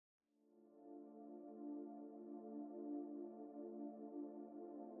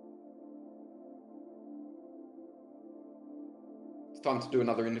Time to do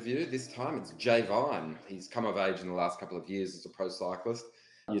another interview. This time it's Bre Vine. He's come of age in the last couple of years as a pro cyclist.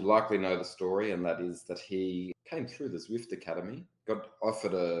 You'd likely know the story, and that is that he came through the Zwift Academy, got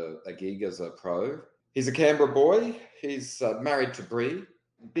offered a gig as a pro. He's a Canberra boy. He's married to Bre.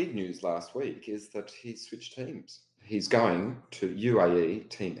 Big news last week is that he switched teams. He's going to UAE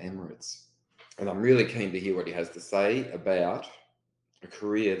Team Emirates. And I'm really keen to hear what he has to say about a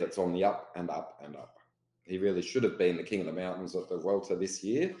career that's on the up and up and up. He really should have been the king of the mountains at the Vuelta this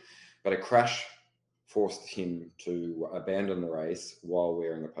year, but a crash forced him to abandon the race while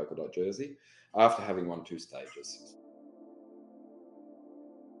wearing a polka dot jersey after having won 2 stages.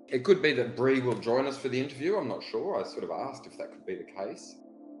 It could be that Bre will join us for the interview. I'm not sure. I sort of asked if that could be the case.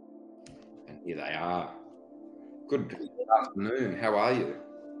 And here they are. Good afternoon. How are you?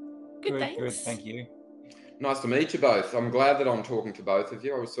 Good, thanks. Good, thank you. Nice to meet you both. I'm glad that I'm talking to both of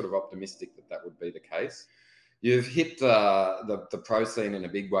you. I was sort of optimistic that that would be the case. You've hit the pro scene in a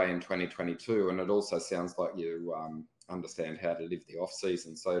big way in 2022, and it also sounds like you understand how to live the off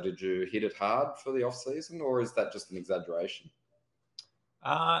season. So, did you hit it hard for the off season, or is that just an exaggeration?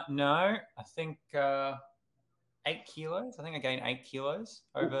 No, I think 8 kilos. I think I gained 8 kilos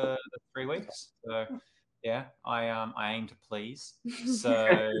over the 3 weeks. So, yeah, I aim to please.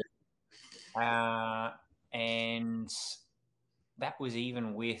 So, and that was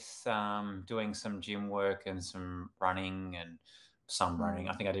even with doing some gym work and some running and some running.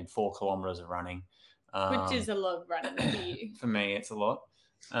 I think I did 4 kilometers of running. Which is a lot of running for you. For me, it's a lot.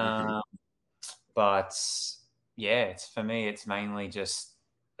 But yeah, for me, it's mainly just,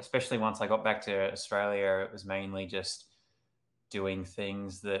 especially once I got back to Australia, it was mainly just doing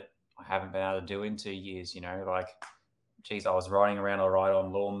things that I haven't been able to do in 2 years, like, geez, I was riding around a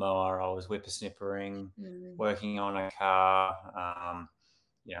ride-on lawnmower, I was whippersnippering, working on a car,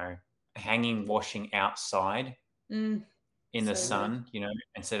 hanging washing outside in the sun,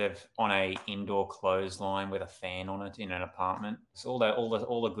 instead of on a indoor clothesline with a fan on it in an apartment. It's all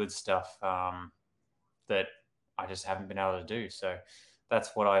the good stuff that I just haven't been able to do. So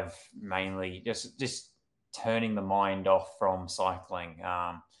that's what I've mainly just turning the mind off from cycling.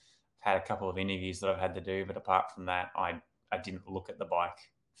 Had a couple of interviews that I've had to do, but apart from that, I didn't look at the bike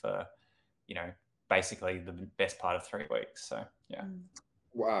for, basically the best part of 3 weeks. So, yeah.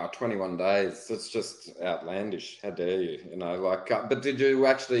 Wow, 21 days. It's just outlandish. How dare you? But did you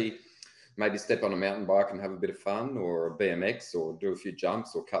actually maybe step on a mountain bike and have a bit of fun, or a BMX, or do a few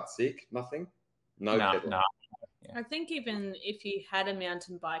jumps, or cut sick? Nothing? No. Yeah. I think even if you had a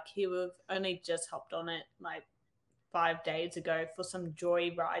mountain bike, he would have only just hopped on it like 5 days ago for some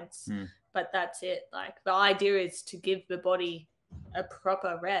joy rides. But that's it. Like, the idea is to give the body a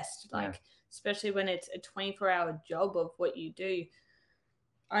proper rest, especially when it's a 24-hour job of what you do.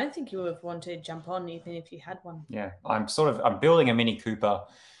 I don't think you would have wanted to jump on even if you had one. Yeah, I'm building a Mini Cooper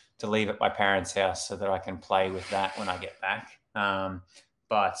to leave at my parents' house so that I can play with that when I get back.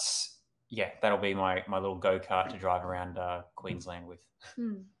 But yeah, that'll be my little go-kart to drive around Queensland with.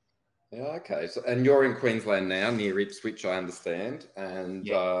 Yeah, okay. So, and you're in Queensland now, near Ipswich, I understand. And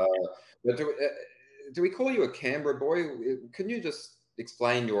do we call you a Canberra boy? Can you just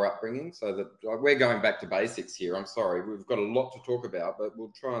explain your upbringing so that we're going back to basics here? I'm sorry, we've got a lot to talk about, but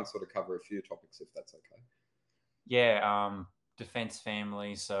we'll try and sort of cover a few topics if that's okay. Yeah, defence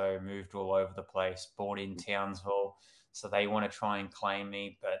family, so moved all over the place, born in Townsville. So they want to try and claim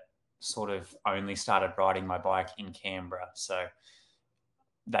me, but sort of only started riding my bike in Canberra. So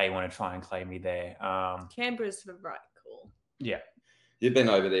they want to try and claim me there. Canberra's the right call. Yeah. You've been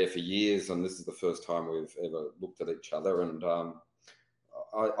over there for years, and this is the first time we've ever looked at each other. And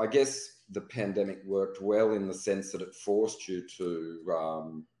I guess the pandemic worked well in the sense that it forced you to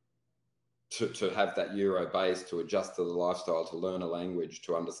have that Euro base, to adjust to the lifestyle, to learn a language,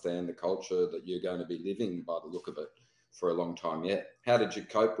 to understand the culture that you're going to be living by the look of it for a long time yet. How did you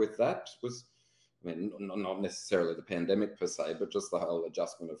cope with that? Not necessarily the pandemic per se, but just the whole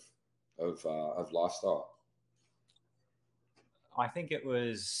adjustment of lifestyle. I think it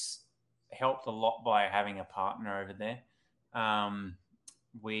was helped a lot by having a partner over there.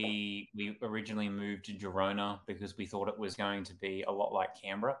 We originally moved to Girona because we thought it was going to be a lot like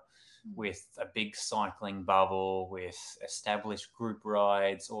Canberra, with a big cycling bubble, with established group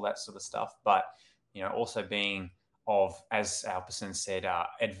rides, all that sort of stuff. But, also being of, as Alpecin said,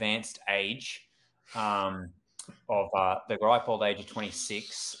 advanced age, of the ripe old age of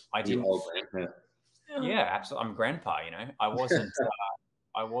 26. I didn't. Yeah, absolutely. I'm grandpa. I wasn't.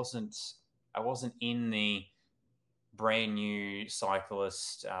 I wasn't in the brand new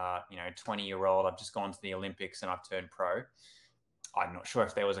cyclist. 20-year-old. I've just gone to the Olympics and I've turned pro. I'm not sure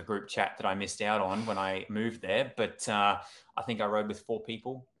if there was a group chat that I missed out on when I moved there, but I think I rode with 4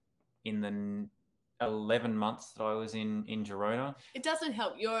 people in the 11 months that I was in Girona. It doesn't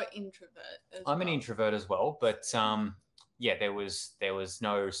help. You're an introvert as I'm well. an introvert as well, but yeah, there was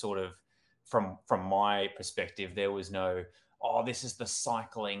no sort of, from my perspective, there was no, oh, this is the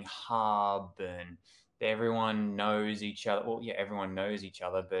cycling hub and everyone knows each other. Well, yeah, everyone knows each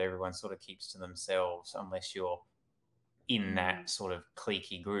other, but everyone sort of keeps to themselves unless you're in that sort of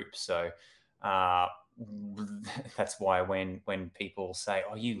cliquey group. So that's why when people say,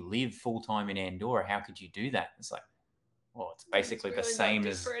 oh, you live full-time in Andorra, how could you do that? It's like, well, it's basically really the same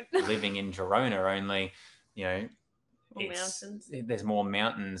as living in Girona, only, you know, there's more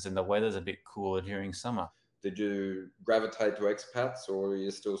mountains and the weather's a bit cooler during summer. Did you gravitate to expats, or are you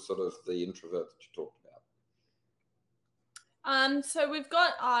still sort of the introvert that you talked about? So we've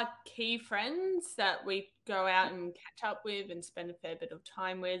got our key friends that we go out and catch up with and spend a fair bit of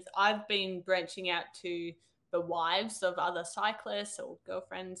time with. I've been branching out to the wives of other cyclists or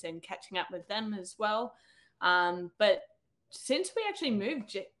girlfriends and catching up with them as well. But since we actually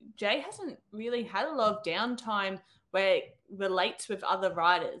moved, Jay hasn't really had a lot of downtime where it relates with other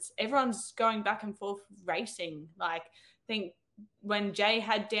riders. Everyone's going back and forth racing. Like, I think when Jay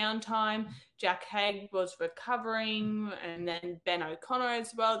had downtime, Jack Haig was recovering, and then Ben O'Connor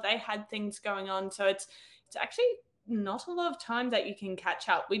as well. They had things going on. So it's actually not a lot of time that you can catch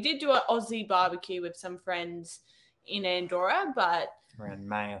up. We did do an Aussie barbecue with some friends in Andorra, but around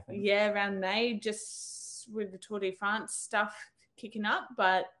May, I think. Yeah, around May, just with the Tour de France stuff kicking up.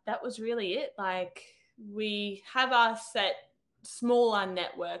 But that was really it. Like, we have our set smaller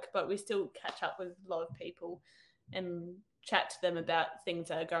network, but we still catch up with a lot of people and chat to them about things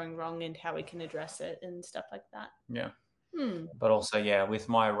that are going wrong and how we can address it and stuff like that. Yeah. But also, yeah, with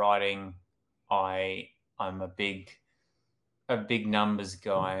my riding, I'm a big numbers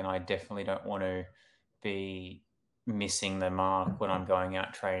guy, and I definitely don't want to be missing the mark when I'm going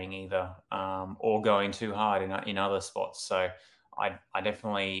out training either, or going too hard in other spots. So I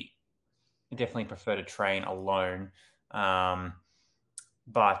definitely prefer to train alone.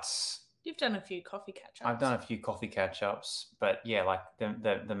 But you've done a few coffee catch-ups. I've done a few coffee catch-ups, but yeah, like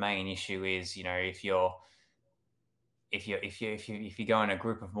the main issue is, you know, if you go in a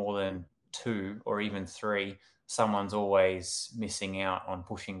group of more than 2 or even 3, someone's always missing out on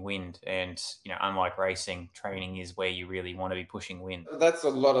pushing wind. And, you know, unlike racing, training is where you really want to be pushing wind. That's a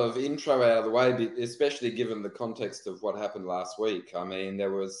lot of intro out of the way, especially given the context of what happened last week. I mean,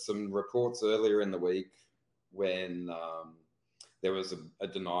 there was some reports earlier in the week when there was a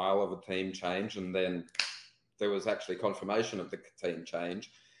denial of a team change, and then there was actually confirmation of the team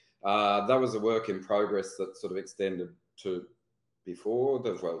change. That was a work in progress that sort of extended to before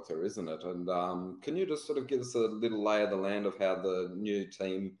the Vuelta, isn't it? And can you just sort of give us a little lay of the land of how the new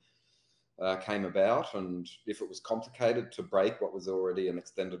team came about, and if it was complicated to break what was already an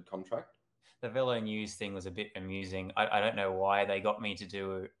extended contract? The Velo News thing was a bit amusing. I don't know why they got me to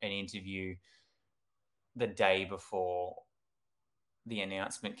do an interview the day before the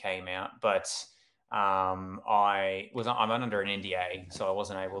announcement came out, but I'm under an NDA, so I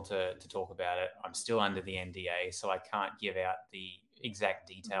wasn't able to talk about it. I'm still under the NDA, so I can't give out the exact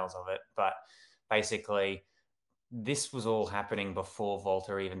details of it. But basically, this was all happening before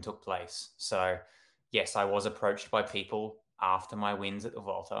Volta even took place. So yes, I was approached by people after my wins at the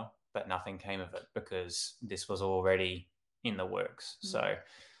Volta, but nothing came of it because this was already in the works. So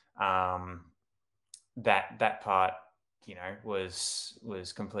that part, you know,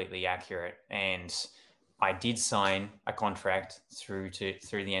 was completely accurate, and I did sign a contract through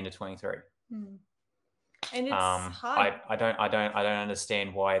the end of 23. And it's hard. I don't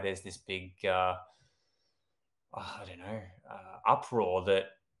understand why there's this big uproar that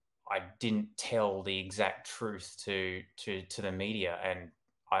I didn't tell the exact truth to the media, and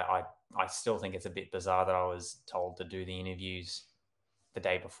I still think it's a bit bizarre that I was told to do the interviews the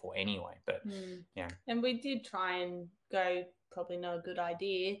day before anyway. But you know, and we did try and go, probably not a good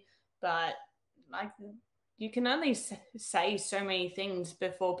idea, but like, you can only say so many things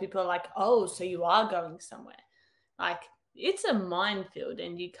before people are like, oh, so you are going somewhere. Like, it's a minefield,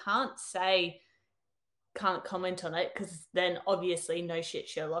 and you can't comment on it, because then obviously, no shit,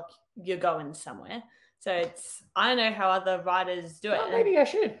 Sherlock, you're going somewhere. So I know how other riders do it. Well, maybe I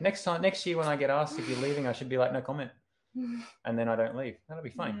should. Next year when I get asked if you're leaving, I should be like, no comment. And then I don't leave. That'll be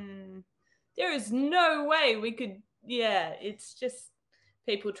fine. There is no way we could. Yeah, it's just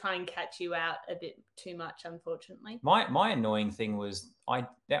people try and catch you out a bit too much, unfortunately. My annoying thing was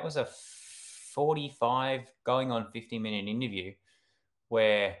that was a 45 going on 50-minute interview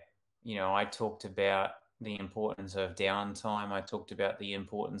where, you know, I talked about the importance of downtime. I talked about the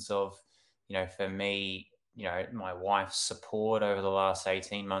importance of, you know, for me, you know, my wife's support over the last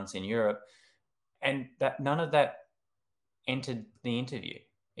 18 months in Europe, and that none of that entered the interview.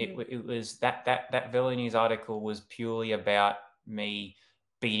 It was that Velo News article was purely about me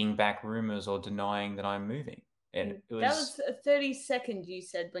beating back rumors or denying that I'm moving. And it was, that was a 30-second you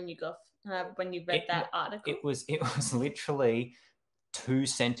said when you read that article. It was literally 2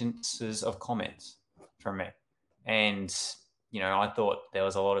 sentences of comments from me. And, you know, I thought there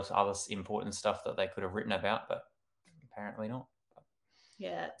was a lot of other important stuff that they could have written about, but apparently not.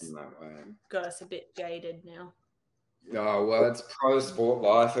 Yeah, it's got us a bit jaded now. Oh, well, it's pro sport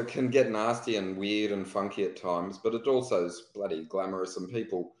life. It can get nasty and weird and funky at times, but it also is bloody glamorous, and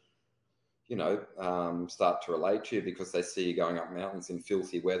people, you know, start to relate to you because they see you going up mountains in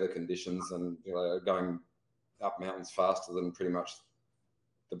filthy weather conditions and, you know, going up mountains faster than pretty much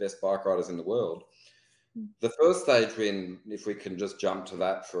the best bike riders in the world. The first stage win, if we can just jump to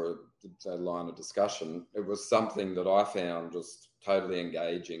that for a line of discussion, it was something that I found just totally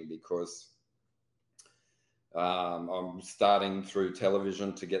engaging because I'm starting through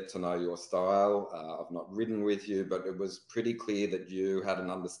television to get to know your style. I've not ridden with you, but it was pretty clear that you had an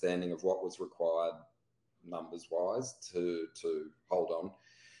understanding of what was required numbers-wise to hold on.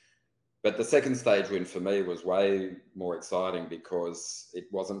 But the second stage win for me was way more exciting because it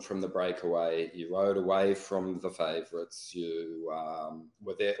wasn't from the breakaway. You rode away from the favourites. You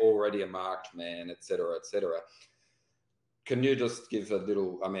were there already a marked man, etc., etc. Can you just give a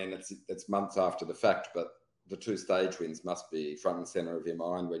little? I mean, it's months after the fact, but the 2 stage wins must be front and centre of your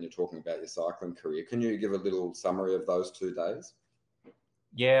mind when you're talking about your cycling career. Can you give a little summary of those 2 days?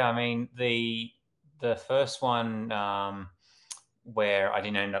 Yeah, I mean the first one where I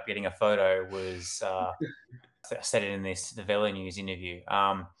didn't end up getting a photo was I said it in the Velo News interview.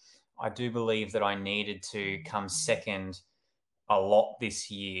 I do believe that I needed to come second a lot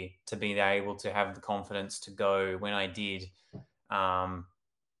this year to be able to have the confidence to go when I did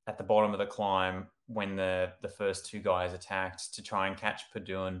at the bottom of the climb when the first 2 guys attacked to try and catch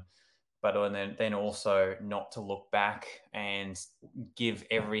Padun, but then also not to look back and give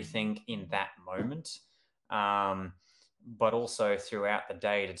everything in that moment, but also throughout the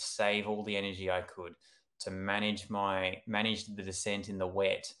day to save all the energy I could, to manage the descent in the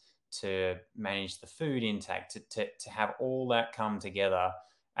wet, to manage the food intake, to have all that come together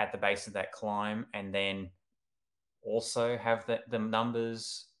at the base of that climb, and then also have the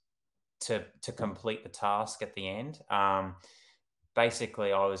numbers to complete the task at the end.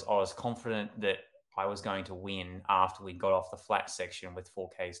 Basically, I was confident that I was going to win after we got off the flat section with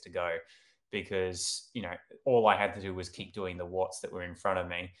 4Ks to go, because, you know, all I had to do was keep doing the watts that were in front of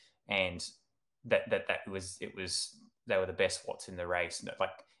me, and that was they were the best watts in the race. And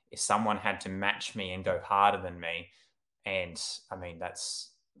like, if someone had to match me and go harder than me, and I mean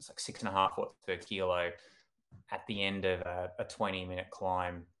it's like 6.5 watts per kilo at the end of a 20-minute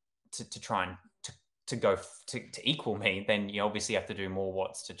climb to try and to go to equal me, then you obviously have to do more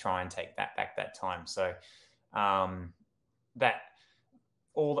watts to try and take that back that time. So that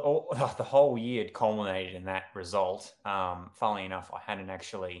all the whole year had culminated in that result. Funnily enough, I hadn't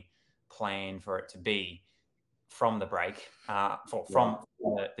actually planned for it to be from the break, from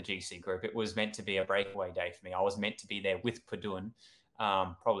the GC group. It was meant to be a breakaway day for me. I was meant to be there with Padun,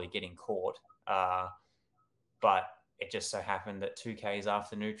 probably getting caught. But it just so happened that 2Ks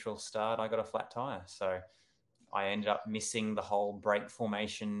after neutral start, I got a flat tire. So I ended up missing the whole break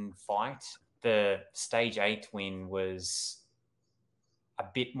formation fight. The stage 8 win was a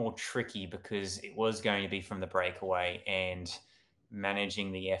bit more tricky because it was going to be from the breakaway, and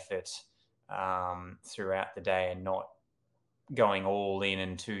managing the effort throughout the day and not going all in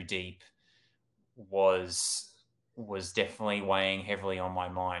and too deep was definitely weighing heavily on my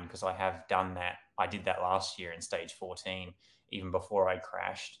mind, because I have done that. I did that last year in stage 14, even before I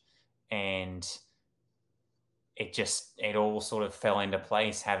crashed. And it all sort of fell into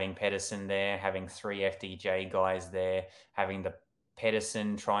place, having Pedersen there, having 3 FDJ guys there, having the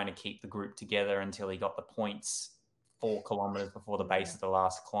Pedersen trying to keep the group together until he got the points 4 kilometers before the base of the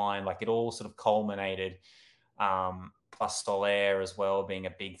last climb. Like, it all sort of culminated, plus Stolaire as well being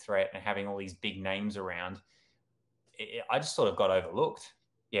a big threat and having all these big names around. I just sort of got overlooked.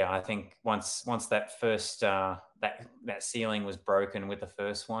 Yeah, I think once that first that ceiling was broken with the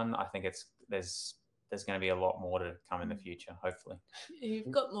first one, I think there's going to be a lot more to come in the future, hopefully. You've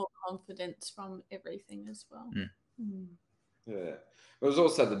got more confidence from everything as well. Yeah. It was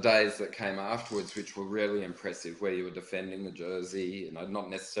also the days that came afterwards, which were really impressive, where you were defending the jersey, you know, not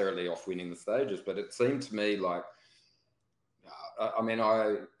necessarily off winning the stages, but it seemed to me like, I mean,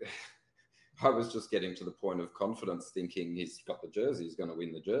 I was just getting to the point of confidence, thinking he's got the jersey, he's going to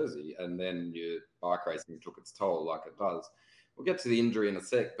win the jersey. And then your bike racing took its toll like it does. We'll get to the injury in a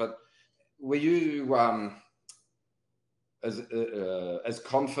sec, but were you as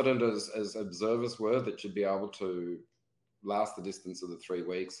confident as observers were that you'd be able to last the distance of the 3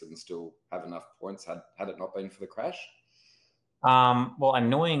 weeks and still have enough points had it not been for the crash? Well,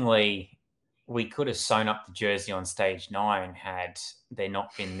 annoyingly, we could have sewn up the jersey on stage 9 had there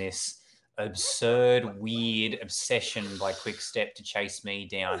not been this absurd, weird obsession by Quick Step to chase me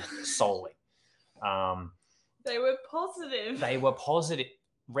down solely. They were positive. They were positive.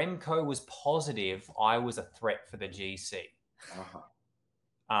 Remco was positive I was a threat for the GC.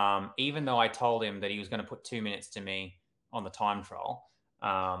 Even though I told him that he was going to put 2 minutes to me on the time trial,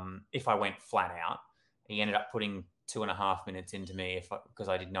 if I went flat out, he ended up putting 2.5 minutes into me because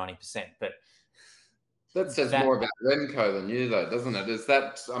I did 90%. But that says more about Remco than you, though, doesn't it? Is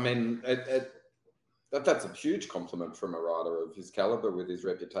that, I mean, that's a huge compliment from a rider of his caliber with his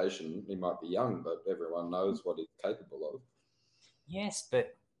reputation. He might be young, but everyone knows what he's capable of. Yes,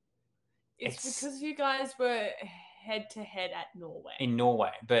 but it's because you guys were head-to-head at Norway. In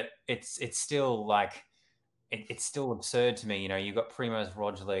Norway, but it's still like it's still absurd to me. You know, you've got Primož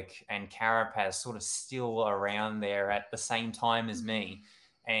Roglic and Carapaz sort of still around there at the same time as me,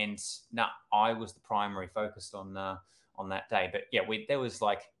 and I was the primary focused on that day. But yeah, there was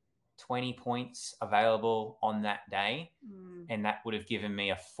like 20 points available on that day, and that would have given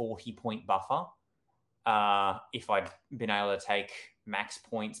me a 40-point buffer if I'd been able to take max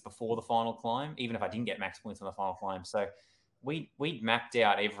points before the final climb, even if I didn't get max points on the final climb. So we'd mapped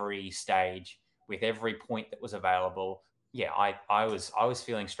out every stage with every point that was available. Yeah, I was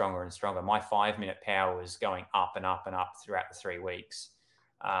feeling stronger and stronger. My 5-minute power was going up and up and up throughout the 3 weeks.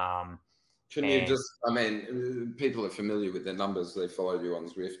 Can you just, I mean, people are familiar with their numbers, they follow you on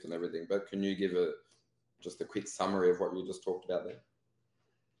Zwift and everything, but can you give just a quick summary of what you just talked about there?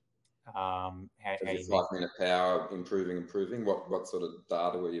 How 5-minute power, improving. What sort of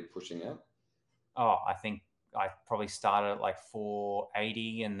data were you pushing out? Oh, I think I probably started at like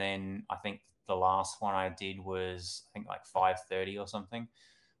 480, and then I think the last one I did was I think like 530 or something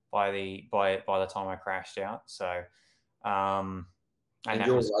by the time I crashed out. So and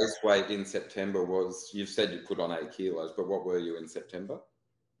your race weight in September was, you've said you put on 8 kilos, but what were you in September?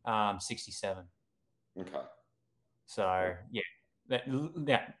 67. Okay. So yeah,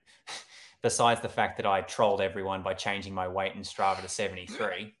 that besides the fact that I trolled everyone by changing my weight in Strava to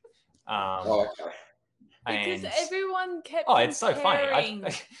 73. Okay. Because everyone kept it's so funny.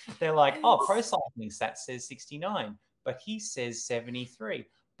 They're like, Pro Cycling Stats says 69, but he says 73.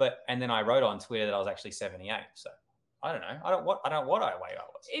 And then I wrote on Twitter that I was actually 78. So I don't know. I don't know what I weigh I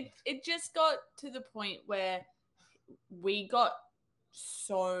was. It just got to the point where we got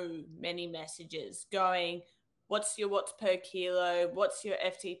so many messages going, what's your watts per kilo? What's your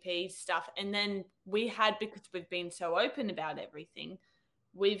FTP stuff? And then we had, because we've been so open about everything,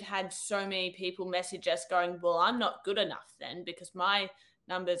 we've had so many people message us going, well, I'm not good enough then because my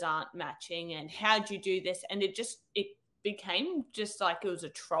numbers aren't matching. And how'd you do this? And it became just like it was a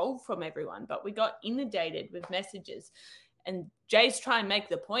troll from everyone. But we got inundated with messages. And Jay's trying to make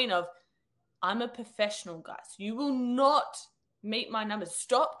the point of, I'm a professional, guys. You will not meet my numbers.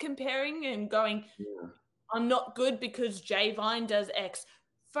 Stop comparing and going, I'm not good because Bre Vine does X.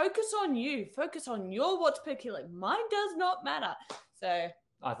 Focus on you. Focus on your watts per kilo. Mine does not matter. So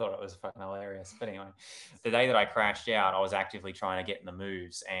I thought it was fucking hilarious. But anyway, the day that I crashed out, I was actively trying to get in the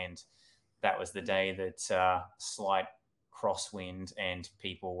moves. And that was the day that slight crosswind and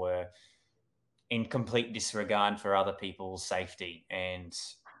people were in complete disregard for other people's safety and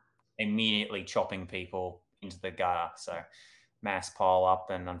immediately chopping people into the gutter. So mass pile up.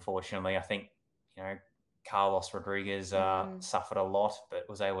 And unfortunately, I think, Carlos Rodriguez suffered a lot, but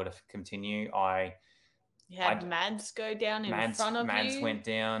was able to continue. You had Mads go down in front of you. Mads went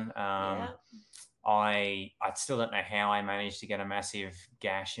down. I still don't know how I managed to get a massive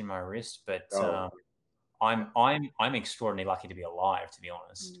gash in my wrist, but I'm extraordinarily lucky to be alive, to be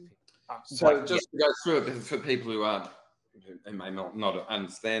honest. So to go through it for people who may not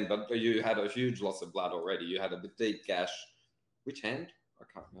understand, but you had a huge loss of blood already. You had a deep gash. Which hand? I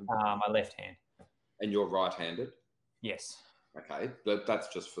can't remember. My left hand. And you're right-handed? Yes. Okay, but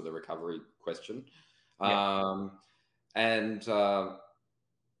that's just for the recovery question. Yep. And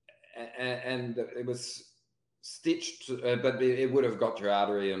it was stitched, but it would have got your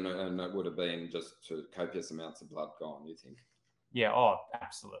artery and it would have been just copious amounts of blood gone, you think? Yeah,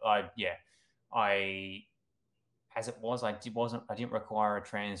 absolutely. As it was, I didn't require a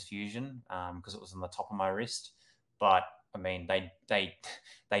transfusion because it was on the top of my wrist, but I mean, they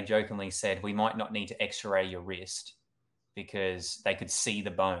jokingly said we might not need to X-ray your wrist because they could see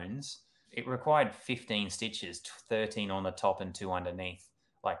the bones. It required 15 stitches, 13 on the top and 2 underneath.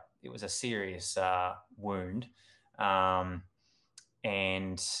 Like, it was a serious wound. And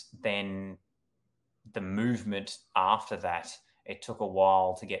then the movement after that, it took a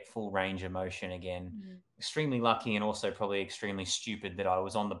while to get full range of motion again. Extremely lucky, and also probably extremely stupid that I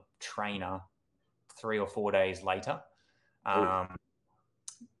was on the trainer 3 or 4 days later,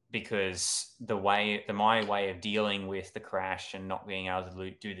 because my way of dealing with the crash and not being able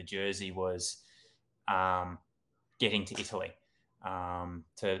to do the Jersey was getting to Italy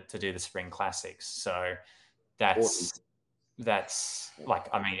to do the Spring Classics. So that's like,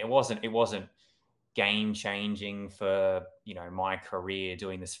 I mean, it wasn't game changing for, you know, my career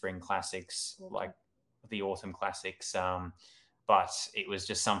doing the Spring Classics, like the Autumn Classics, but it was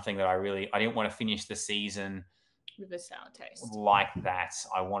just something that I didn't want to finish the season with a sour taste like that.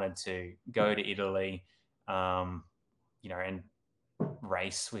 I wanted to go to Italy, you know, and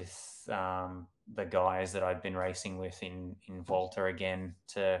race with the guys that I'd been racing with in Vuelta again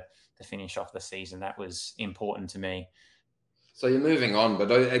to finish off the season. That was important to me. So you're moving on, but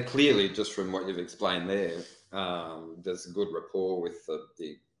clearly, just from what you've explained there, there's a good rapport with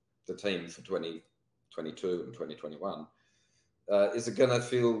the team for 2022 and 2021. Is it going to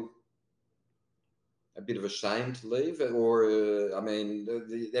feel a bit of a shame to leave, or I mean,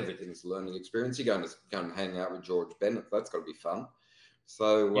 everything's a learning experience. You're going to go and hang out with George Bennett. That's got to be fun.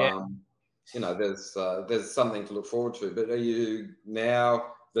 So you know, there's something to look forward to. But are you,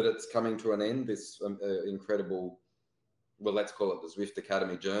 now that it's coming to an end, this incredible, well, let's call it the Zwift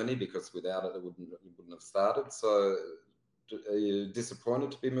Academy journey, because without it, it wouldn't have started. So are you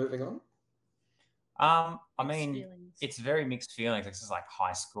disappointed to be moving on? I mean, it's very mixed feelings. This is like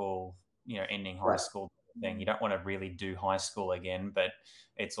high school, you know, ending high school thing. You don't want to really do high school again, but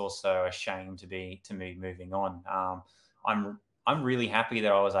it's also a shame to be moving on. I'm really happy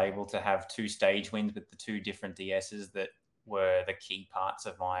that I was able to have 2 stage wins with the 2 different DSs that were the key parts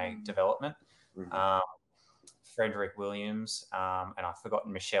of my development. Frederick Williams, and I've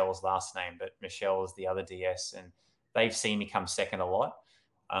forgotten Michelle's last name, but Michelle is the other DS, and they've seen me come second a lot.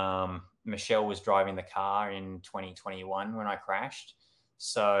 Michelle was driving the car in 2021 when I crashed.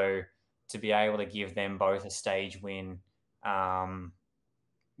 So to be able to give them both a stage win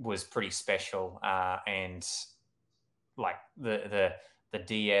was pretty special. And like the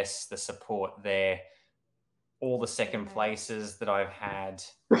DS, the support there, all the second places that I've had,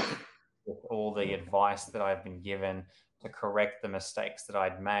 with all the advice that I've been given to correct the mistakes that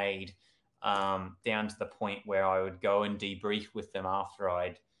I'd made, down to the point where I would go and debrief with them after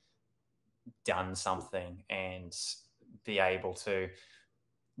I'd done something and be able to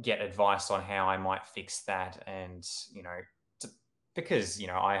get advice on how I might fix that. And, you know, because, you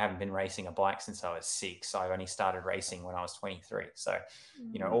know, I haven't been racing a bike since I was 6. I've only started racing when I was 23. So,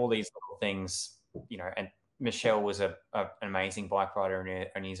 you know, all these little things, you know, and Michelle was an amazing bike rider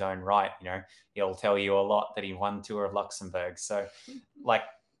in his own right. You know, he'll tell you a lot that he won Tour of Luxembourg. So, like,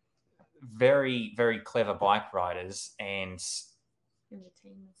 very, very clever bike riders, and in the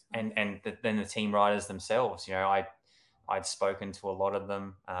team as well. And then the team riders themselves. You know, I'd spoken to a lot of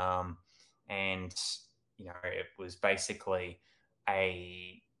them, and you know, it was basically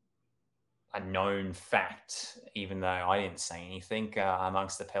a known fact, even though I didn't say anything,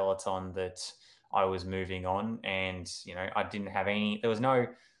 amongst the peloton, that I was moving on. And, you know, I didn't have there was no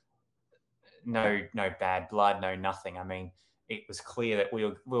bad blood, no nothing. I mean, it was clear that we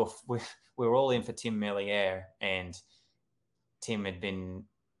were all in for Tim Merlier, and Tim had been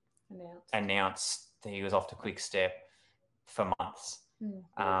announced that he was off to Quick Step for months.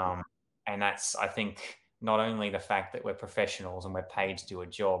 And that's, I think, not only the fact that we're professionals and we're paid to do a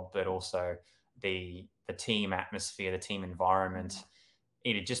job, but also the team atmosphere, the team environment.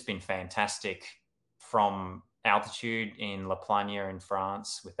 It had just been fantastic, from altitude in La Plagne in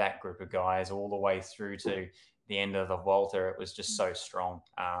France with that group of guys all the way through to the end of the Vuelta. It was just so strong.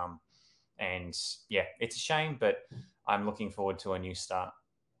 And yeah, it's a shame, but I'm looking forward to a new start.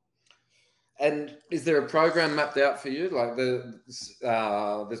 And is there a program mapped out for you? Like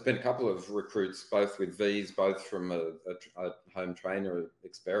there's been a couple of recruits, both with V's, both from a home trainer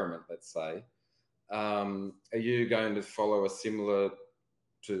experiment, let's say. Are you going to follow a similar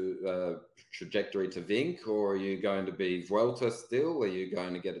trajectory to Vink, or are you going to be Vuelta still? Are you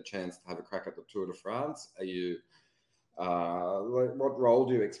going to get a chance to have a crack at the Tour de France? Are you what role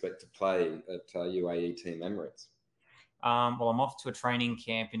do you expect to play at UAE Team Emirates? Well, I'm off to a training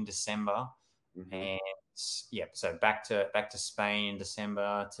camp in December, and yeah, so back to Spain in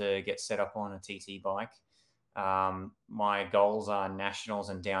December to get set up on a TT bike. My goals are nationals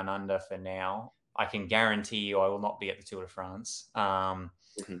and down under for now. I can guarantee you I will not be at the Tour de France. So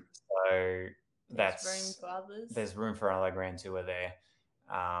there's room for others. There's room for another Grand Tour there.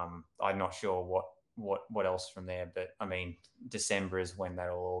 I'm not sure what else from there, but I mean, December is when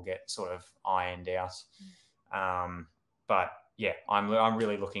that'll all get sort of ironed out. But yeah, I'm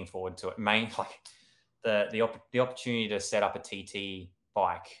really looking forward to it. The opportunity to set up a TT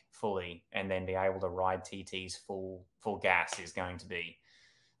bike fully and then be able to ride TTs full gas is going to be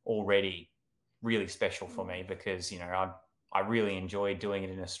already really special for me, because I really enjoy doing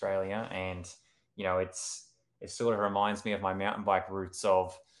it in Australia, and it sort of reminds me of my mountain bike roots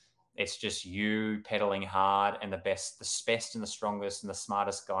of, it's just you pedaling hard, and the best and the strongest and the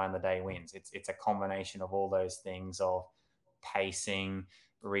smartest guy on the day wins. It's a combination of all those things of pacing,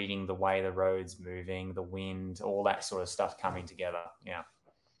 reading the way the road's moving, the wind, all that sort of stuff coming together. Yeah.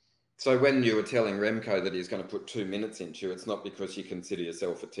 So when you were telling Remco that he's going to put 2 minutes into you, it's not because you consider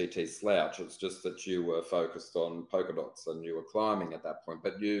yourself a TT slouch. It's just that you were focused on polka dots and you were climbing at that point.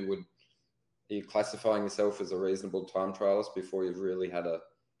 But are you classifying yourself as a reasonable time trialist before you've really had a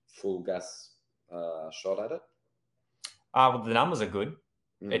full gas shot at it? Well, the numbers are good.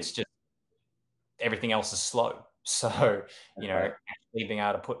 It's just everything else is slow. So, actually being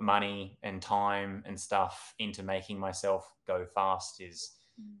able to put money and time and stuff into making myself go fast is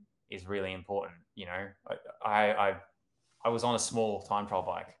really important. I was on a small time trial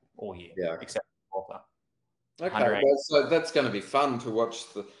bike all year, except for Vuelta. Okay, well, so that's going to be fun to watch.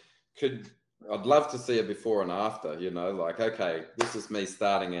 I'd love to see a before and after, okay, this is me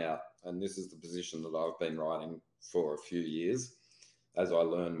starting out, and this is the position that I've been riding for a few years as I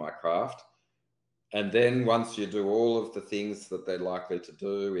learn my craft. And then once you do all of the things that they're likely to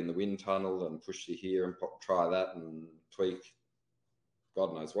do in the wind tunnel and push you here and try that and tweak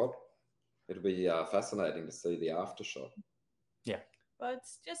God knows what, it'll be fascinating to see the aftershot. Yeah. Well,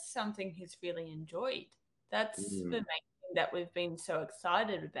 it's just something he's really enjoyed. That's the main thing that we've been so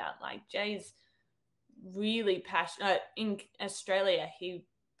excited about. Like, Jay's really passionate. In Australia, he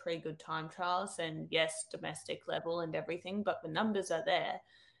pretty good time trials and yes, domestic level and everything, but the numbers are there.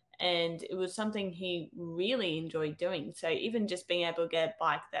 And it was something he really enjoyed doing. So even just being able to get a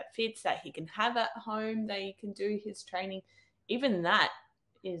bike that fits, that he can have at home, that he can do his training, even that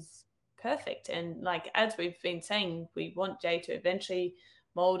is perfect. And like, as we've been saying, we want Jay to eventually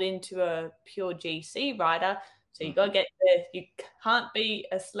mold into a pure GC rider. So you got to get there. You can't be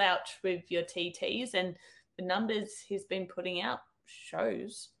a slouch with your TTs, and the numbers he's been putting out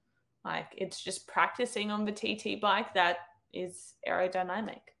shows. Like, it's just practicing on the TT bike that is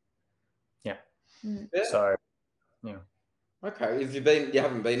aerodynamic. Yeah. Yeah. So, yeah. Okay. You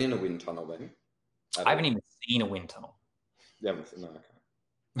haven't been in a wind tunnel then? I haven't even seen a wind tunnel. You haven't seen, no,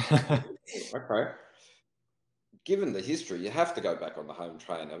 okay. Okay. Given the history, you have to go back on the home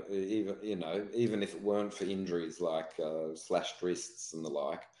trainer, even if it weren't for injuries like slashed wrists and the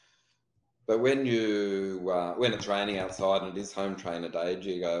like. But when it's raining outside and it is home trainer day, do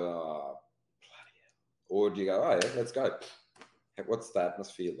you go, oh, bloody hell? Or do you go, oh yeah, let's go? What's the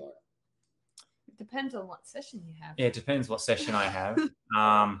atmosphere like? It depends on what session you have. Yeah, it depends what session I have.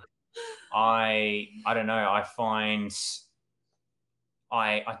 I don't know. I find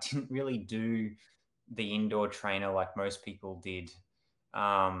I didn't really do the indoor trainer like most people did.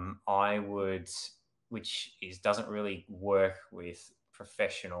 I would, doesn't really work with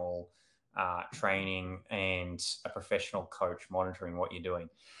professional training and a professional coach monitoring what you're doing.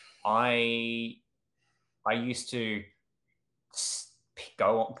 I used to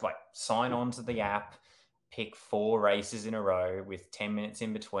sign on to the app, pick 4 races in a row with 10 minutes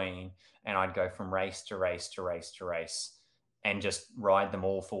in between, and I'd go from race to race to race to race and just ride them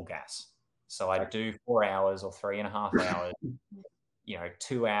all full gas. So I'd do 4 hours or 3.5 hours,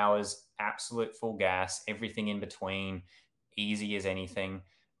 2 hours, absolute full gas, everything in between, easy as anything.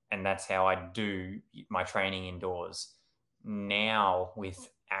 And that's how I do my training indoors. Now with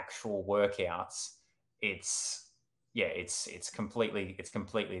actual workouts, it's completely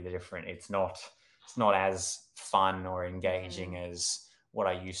different. It's not as fun or engaging as what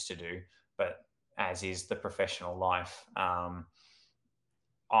I used to do, but as is the professional life.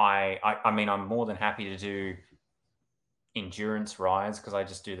 I mean, I'm more than happy to do endurance rides because I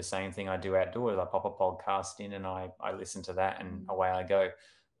just do the same thing I do outdoors. I pop a podcast in and I listen to that and away I go.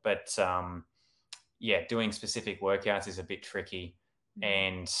 But doing specific workouts is a bit tricky,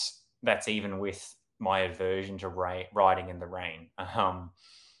 and that's even with my aversion to riding in the rain. I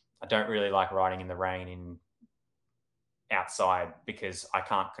don't really like riding in the rain outside because I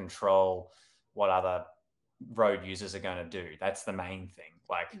can't control what other road users are going to do. That's the main thing.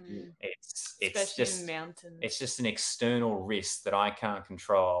 Like it's especially just in mountains. It's just an external risk that I can't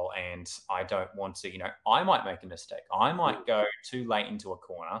control, and I don't want to. I might make a mistake. I might go too late into a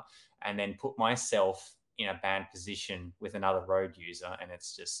corner and then put myself in a bad position with another road user, and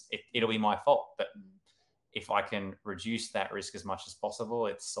it's just it'll be my fault. But if I can reduce that risk as much as possible,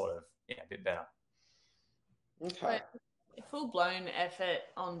 it's sort of a bit better. Okay. But full-blown effort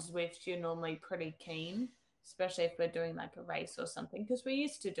on Zwift, you're normally pretty keen, especially if we're doing like a race or something, because we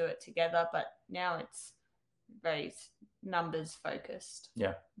used to do it together, but now it's very numbers focused.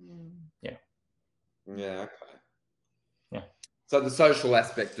 Yeah. Yeah. Okay. Yeah. So the social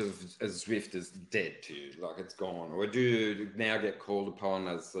aspect of Zwift is dead to you, like it's gone. Or do you now get called upon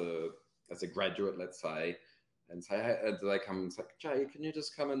as a graduate, let's say, and say, hey, do they come and say, Jay, can you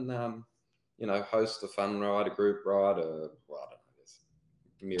just come and host a fun ride, a group ride, or well, I don't know, there's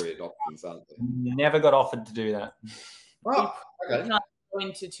myriad options, aren't there? Never got offered to do that. Oh, okay. We can't go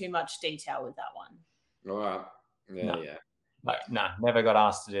into too much detail with that one. All right. Yeah. No, never got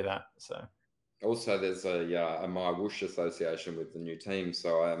asked to do that. So also, there's a My Whoosh association with the new team,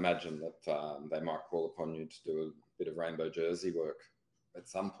 so I imagine that they might call upon you to do a bit of rainbow jersey work at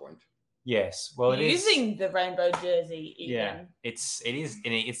some point. Yes, well, using the rainbow jersey. Even. Yeah, it is.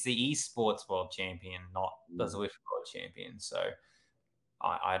 It's the esports world champion, not the Zwift world champion. So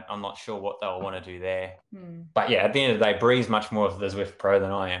I'm not sure what they'll want to do there. But yeah, at the end of the day, Bre's much more of the Zwift pro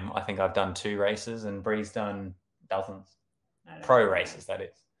than I am. I think I've done 2 races, and Bre's done dozens. Pro races, that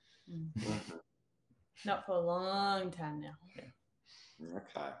is. Not for a long time now. Yeah.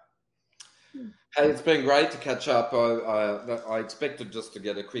 Okay. Hey, it's been great to catch up. I expected just to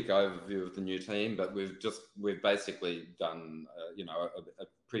get a quick overview of the new team, but we've basically done a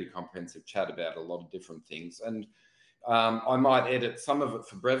pretty comprehensive chat about a lot of different things. And I might edit some of it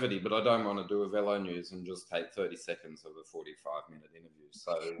for brevity, but I don't want to do a Velo News and just take 30 seconds of a 45-minute interview.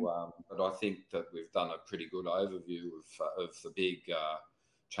 So, but I think that we've done a pretty good overview of the big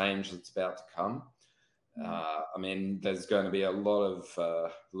change that's about to come. I mean, there's going to be a lot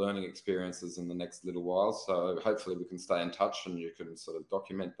of learning experiences in the next little while. So hopefully we can stay in touch and you can sort of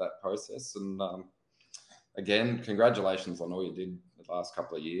document that process. And again, congratulations on all you did the last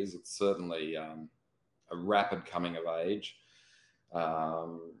couple of years. It's certainly a rapid coming of age.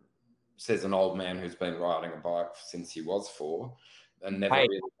 Says an old man who's been riding a bike since he was 4 and never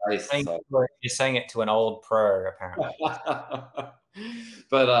really raced. So. You're saying it to an old pro, apparently.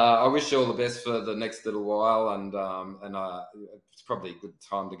 But I wish you all the best for the next little while, and it's probably a good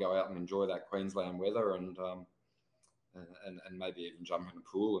time to go out and enjoy that Queensland weather, and maybe even jump in a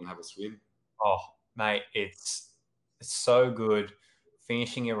pool and have a swim. Oh, mate, it's so good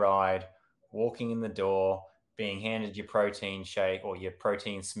finishing your ride, walking in the door, being handed your protein shake or your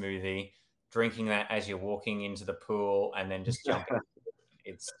protein smoothie, drinking that as you're walking into the pool, and then just jumping.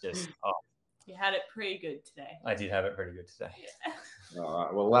 It's just You had it pretty good today. I did have it pretty good today. Yeah. All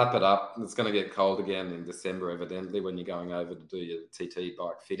right, we'll lap it up. It's going to get cold again in December, evidently, when you're going over to do your TT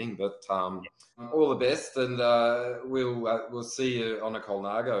bike fitting. But all the best, and we'll see you on a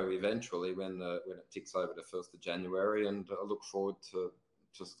Colnago eventually when it ticks over to 1st of January. And I look forward to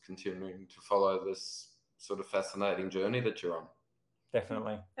just continuing to follow this sort of fascinating journey that you're on.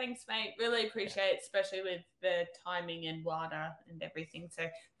 Definitely. Thanks, mate. Really appreciate it, especially with the timing and water and everything. So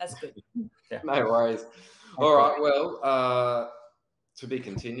that's good. Yeah. No worries. All right. Well, to be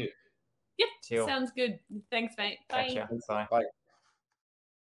continued. Yep. Sounds good. Thanks, mate. Bye. Gotcha. Bye. Bye.